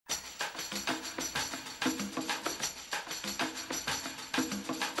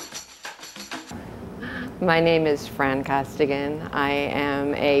My name is Fran Costigan. I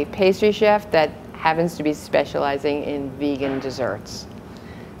am a pastry chef that happens to be specializing in vegan desserts.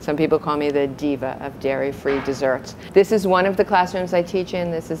 Some people call me the diva of dairy-free desserts. This is one of the classrooms I teach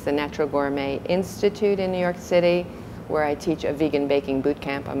in. This is the Natural Gourmet Institute in New York City, where I teach a vegan baking boot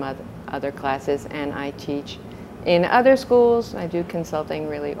camp among other classes, and I teach in other schools. I do consulting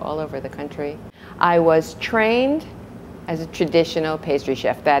really all over the country. I was trained as a traditional pastry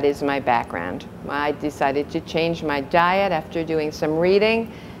chef. That is my background. I decided to change my diet after doing some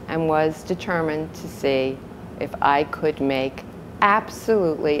reading and was determined to see if I could make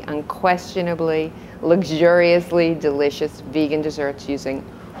absolutely, unquestionably, luxuriously delicious vegan desserts using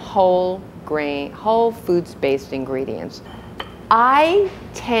whole foods-based ingredients. I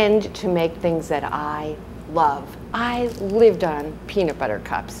tend to make things that I love. I lived on peanut butter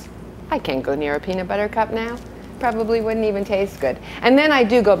cups. I can't go near a peanut butter cup now. Probably wouldn't even taste good. And then I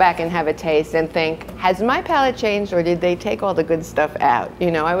do go back and have a taste and think, has my palate changed or did they take all the good stuff out?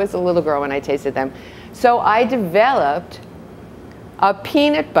 You know, I was a little girl when I tasted them. So I developed a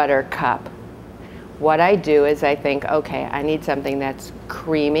peanut butter cup. What I do is I think, okay, I need something that's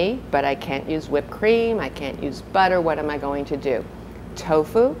creamy, but I can't use whipped cream, I can't use butter. What am I going to do?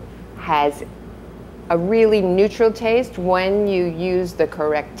 Tofu has a really neutral taste when you use the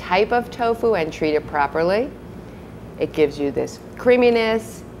correct type of tofu and treat it properly. It gives you this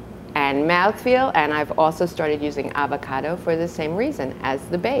creaminess and mouthfeel, and I've also started using avocado for the same reason as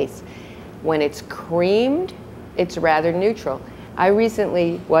the base. When it's creamed, it's rather neutral. I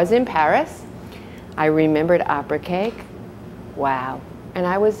recently was in Paris. I remembered opera cake. Wow. And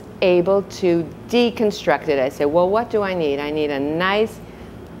I was able to deconstruct it. I said, well, what do I need? I need a nice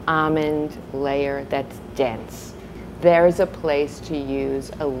almond layer that's dense. There's a place to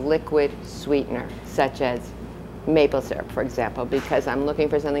use a liquid sweetener, such as maple syrup, for example, because I'm looking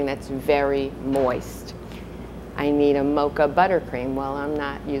for something that's very moist. I need a mocha buttercream. Well, I'm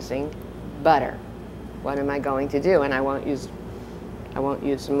not using butter. What am I going to do? And I won't use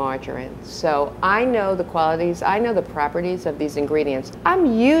margarine. So I know the qualities, I know the properties of these ingredients. I'm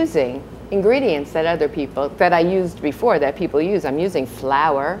using ingredients that that I used before, that people use. I'm using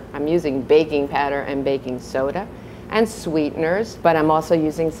flour, I'm using baking powder and baking soda, and sweeteners, but I'm also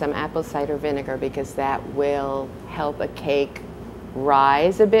using some apple cider vinegar because that will help a cake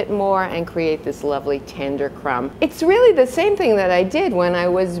rise a bit more and create this lovely tender crumb. It's really the same thing that I did when I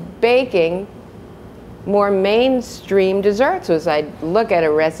was baking more mainstream desserts. Was I'd look at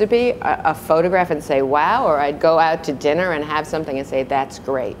a recipe, a photograph, and say, wow, or I'd go out to dinner and have something and say, that's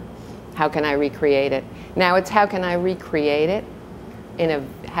great. How can I recreate it? Now it's how can I recreate it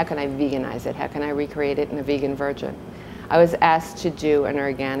how can I veganize it? How can I recreate it in a vegan version? I was asked to do an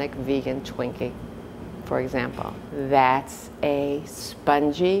organic vegan Twinkie, for example. That's a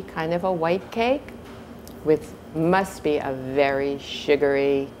spongy, kind of a white cake with, must be a very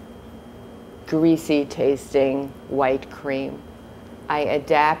sugary, greasy tasting white cream. I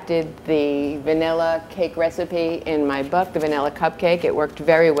adapted the vanilla cake recipe in my book, the vanilla cupcake. It worked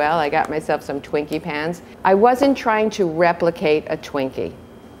very well. I got myself some Twinkie pans. I wasn't trying to replicate a Twinkie.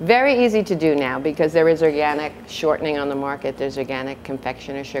 Very easy to do now because there is organic shortening on the market. There's organic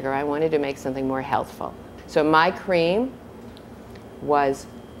confectioner sugar. I wanted to make something more healthful. So my cream was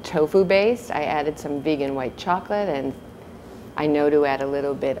tofu based. I added some vegan white chocolate, and I know to add a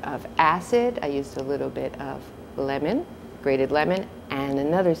little bit of acid. I used a little bit of lemon, grated lemon, and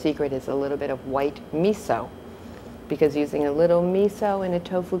another secret is a little bit of white miso, because using a little miso in a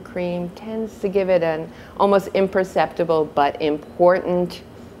tofu cream tends to give it an almost imperceptible but important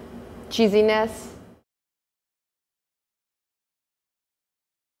cheesiness.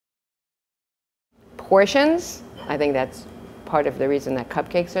 Portions, I think that's part of the reason that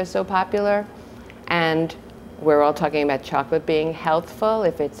cupcakes are so popular. And we're all talking about chocolate being healthful.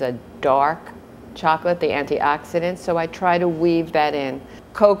 If it's a dark chocolate, the antioxidants, so I try to weave that in.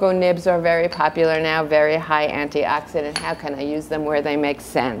 Cocoa nibs are very popular now, very high antioxidant. How can I use them where they make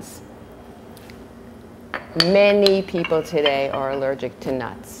sense? Many people today are allergic to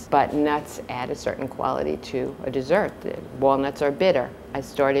nuts, but nuts add a certain quality to a dessert. The walnuts are bitter. I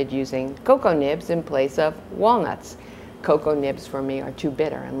started using cocoa nibs in place of walnuts. Cocoa nibs for me are too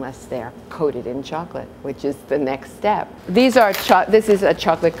bitter unless they're coated in chocolate, which is the next step. This is a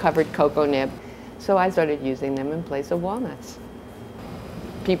chocolate covered cocoa nib. So I started using them in place of walnuts.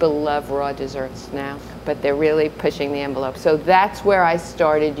 People love raw desserts now, but they're really pushing the envelope. So that's where I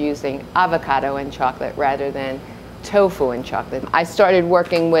started using avocado and chocolate rather than tofu and chocolate. I started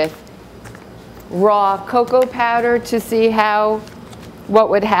working with raw cocoa powder to see what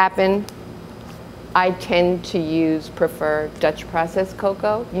would happen. I tend to prefer Dutch processed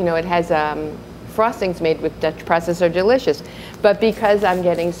cocoa. You know, it has frostings made with Dutch presses are delicious. But because I'm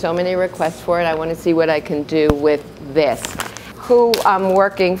getting so many requests for it, I want to see what I can do with this. Who I'm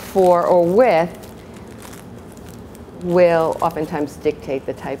working for or with will oftentimes dictate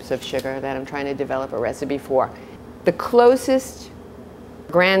the types of sugar that I'm trying to develop a recipe for. The closest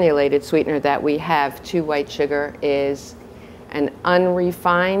granulated sweetener that we have to white sugar is an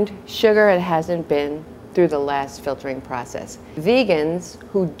unrefined sugar. It hasn't been through the last filtering process. Vegans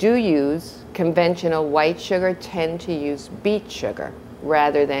who do use conventional white sugar tend to use beet sugar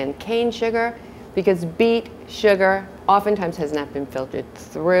rather than cane sugar, because beet sugar oftentimes has not been filtered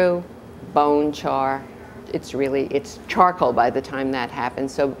through bone char. It's charcoal by the time that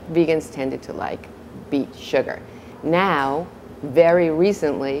happens, so vegans tended to like beet sugar. Now, very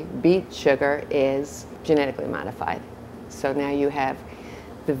recently, beet sugar is genetically modified. So now you have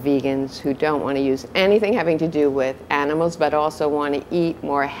the vegans who don't want to use anything having to do with animals, but also want to eat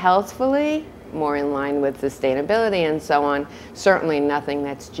more healthfully, more in line with sustainability and so on. Certainly nothing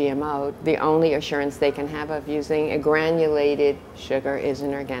that's GMO'd. The only assurance they can have of using a granulated sugar is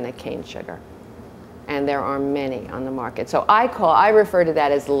an organic cane sugar. And there are many on the market. So I refer to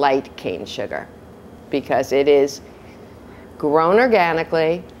that as light cane sugar, because it is grown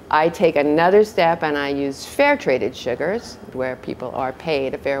organically. I take another step and I use fair traded sugars, where people are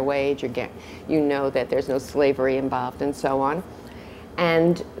paid a fair wage, you know that there's no slavery involved and so on.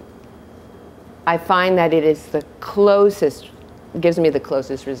 And I find that it is the closest, gives me the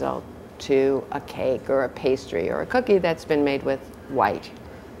closest result to a cake or a pastry or a cookie that's been made with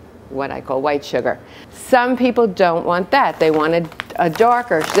what I call white sugar. Some people don't want that. They want a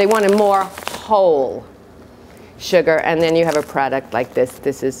darker, they want a more whole sugar, and then you have a product like this.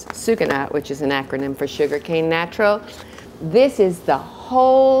 This is Sucanat, which is an acronym for sugarcane natural. This is the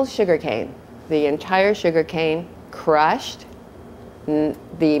whole sugarcane, the entire sugarcane crushed.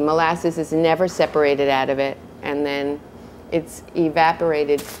 The molasses is never separated out of it, and then it's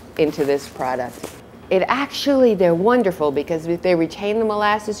evaporated into this product. It actually, they're wonderful because if they retain the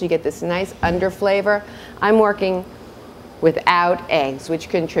molasses, you get this nice under flavor. I'm working without eggs, which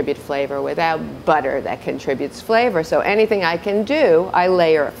contribute flavor, without butter that contributes flavor. So anything I can do, I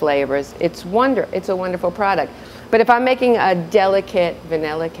layer flavors. It's a wonderful product. But if I'm making a delicate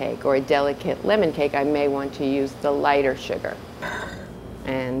vanilla cake or a delicate lemon cake, I may want to use the lighter sugar.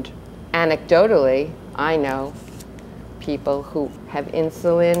 And anecdotally, I know people who have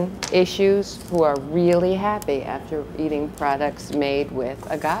insulin issues who are really happy after eating products made with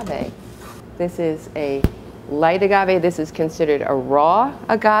agave. This is a light agave. This is considered a raw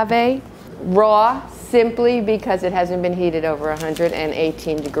agave. Raw simply because it hasn't been heated over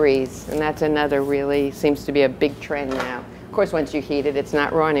 118 degrees. And that's another really seems to be a big trend now. Of course, once you heat it, it's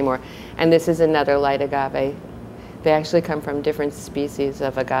not raw anymore. And this is another light agave. They actually come from different species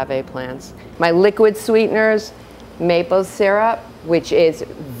of agave plants. My liquid sweeteners, maple syrup, which is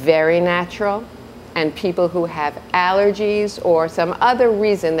very natural. And people who have allergies or some other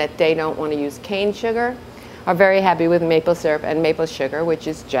reason that they don't want to use cane sugar are very happy with maple syrup and maple sugar, which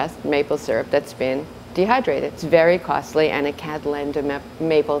is just maple syrup that's been dehydrated. It's very costly and it can lend a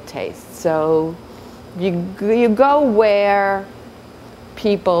maple taste. So you go where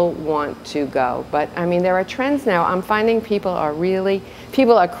people want to go. But I mean, there are trends now. I'm finding people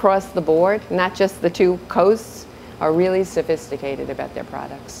across the board, not just the two coasts, are really sophisticated about their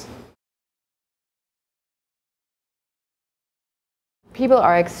products. People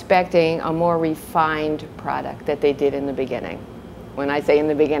are expecting a more refined product that they did in the beginning. When I say in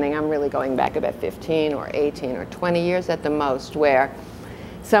the beginning, I'm really going back about 15 or 18 or 20 years at the most, where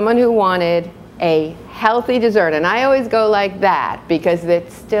someone who wanted a healthy dessert, and I always go like that because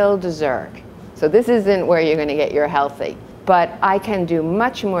it's still dessert. So this isn't where you're going to get your healthy. But I can do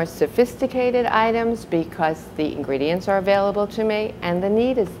much more sophisticated items because the ingredients are available to me and the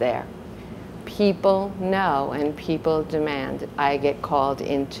need is there. People know and people demand. I get called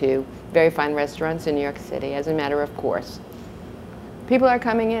into very fine restaurants in New York City as a matter of course. People are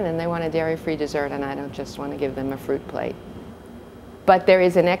coming in and they want a dairy-free dessert, and I don't just want to give them a fruit plate. But there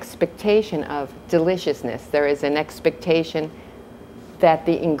is an expectation of deliciousness. There is an expectation that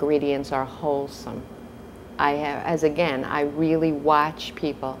the ingredients are wholesome. I really watch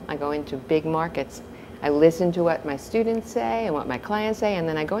people. I go into big markets. I listen to what my students say and what my clients say, and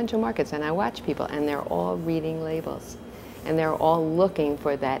then I go into markets and I watch people, and they're all reading labels. And they're all looking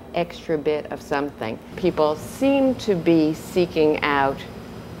for that extra bit of something. People seem to be seeking out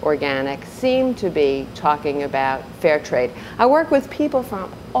organic, seem to be talking about fair trade. I work with people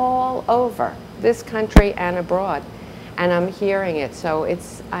from all over this country and abroad, and I'm hearing it. So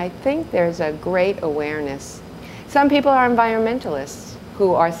I think there's a great awareness. Some people are environmentalists.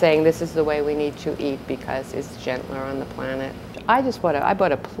 who are saying this is the way we need to eat because it's gentler on the planet. I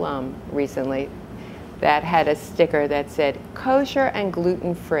bought a plum recently that had a sticker that said kosher and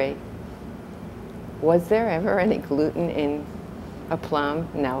gluten-free. Was there ever any gluten in a plum?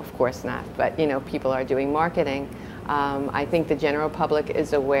 No, of course not, but you know, people are doing marketing. I think the general public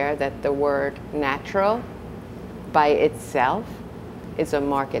is aware that the word natural by itself is a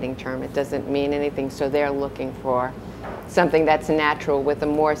marketing term. It doesn't mean anything, so they're looking for something that's natural with a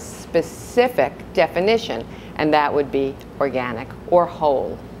more specific definition, and that would be organic or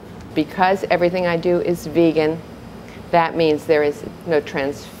whole. Because everything I do is vegan, that means there is no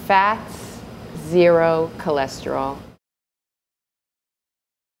trans fats, zero cholesterol.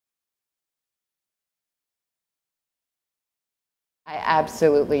 I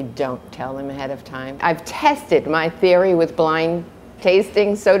absolutely don't tell them ahead of time. I've tested my theory with blind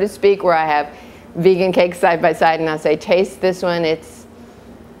tasting, so to speak, where I have vegan cakes side by side and I'll say, taste this one, it's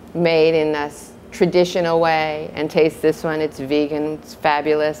made in a traditional way, and taste this one, it's vegan, it's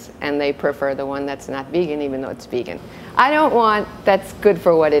fabulous, and they prefer the one that's not vegan even though it's vegan. I don't want that's good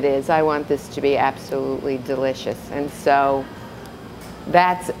for what it is. I want this to be absolutely delicious, and so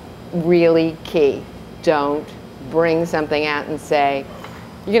that's really key. Don't bring something out and say,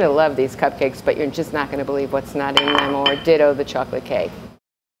 you're going to love these cupcakes, but you're just not going to believe what's not in them, or ditto the chocolate cake.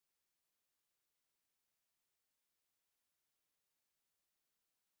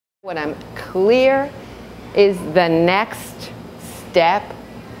 What I'm clear is the next step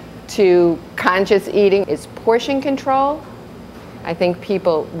to conscious eating is portion control. I think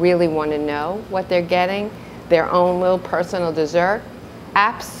people really want to know what they're getting, their own little personal dessert.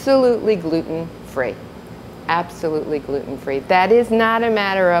 Absolutely gluten-free. Absolutely gluten-free. That is not a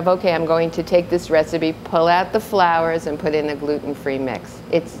matter of, okay, I'm going to take this recipe, pull out the flours, and put in a gluten-free mix.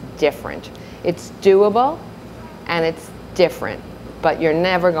 It's different. It's doable, and it's different, but you're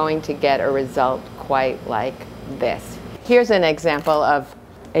never going to get a result quite like this. Here's an example of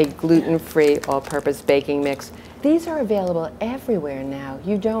a gluten-free all-purpose baking mix. These are available everywhere now.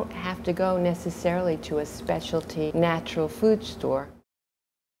 You don't have to go necessarily to a specialty natural food store.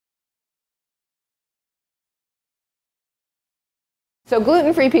 So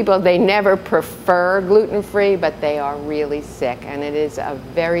gluten-free people, they never prefer gluten-free, but they are really sick, and it is a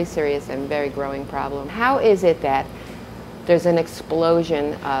very serious and very growing problem. How is it that there's an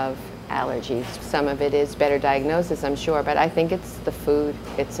explosion of allergies? Some of it is better diagnosis, I'm sure, but I think it's the food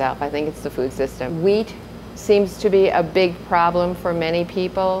itself. I think it's the food system. Wheat seems to be a big problem for many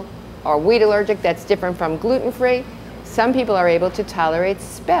people. Or wheat allergic, that's different from gluten-free. Some people are able to tolerate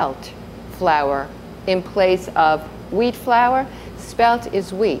spelt flour in place of wheat flour. Spelt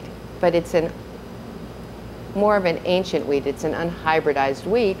is wheat, but it's more of an ancient wheat. It's an unhybridized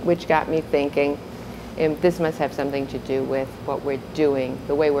wheat, which got me thinking, this must have something to do with what we're doing,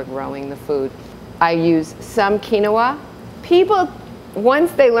 the way we're growing the food. I use some quinoa. People,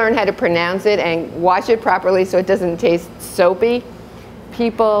 once they learn how to pronounce it and wash it properly so it doesn't taste soapy,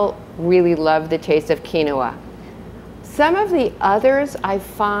 people really love the taste of quinoa. Some of the others I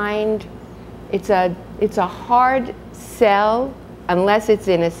find it's a hard sell unless it's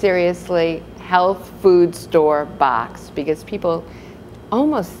in a seriously health food store box, because people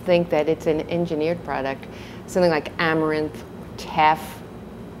almost think that it's an engineered product. Something like amaranth, teff.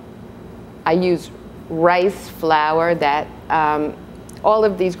 I use rice flour, that all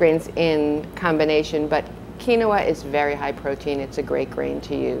of these grains in combination, but quinoa is very high protein. It's a great grain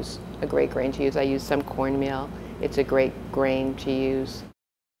to use. A great grain to use. I use some cornmeal. It's a great grain to use.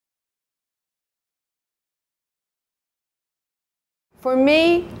 For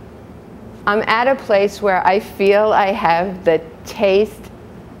me, I'm at a place where I feel I have the taste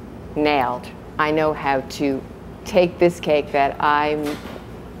nailed. I know how to take this cake that I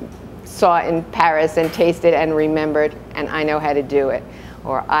saw in Paris and tasted and remembered, and I know how to do it.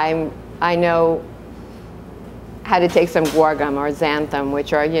 Or I know how to take some guar gum or xanthan,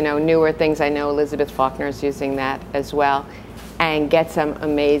 which are, you know, newer things. I know Elizabeth Faulkner's using that as well, and get some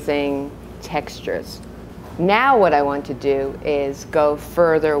amazing textures. Now what I want to do is go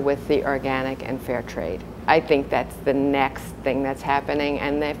further with the organic and fair trade. I think that's the next thing that's happening,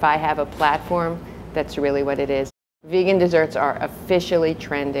 and if I have a platform, that's really what it is. Vegan desserts are officially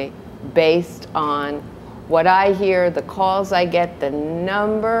trendy based on what I hear, the calls I get, the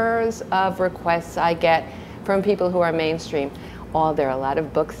numbers of requests I get from people who are mainstream. There are a lot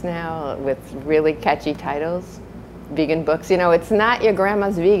of books now with really catchy titles, vegan books. You know, it's not your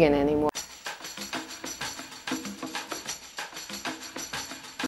grandma's vegan anymore.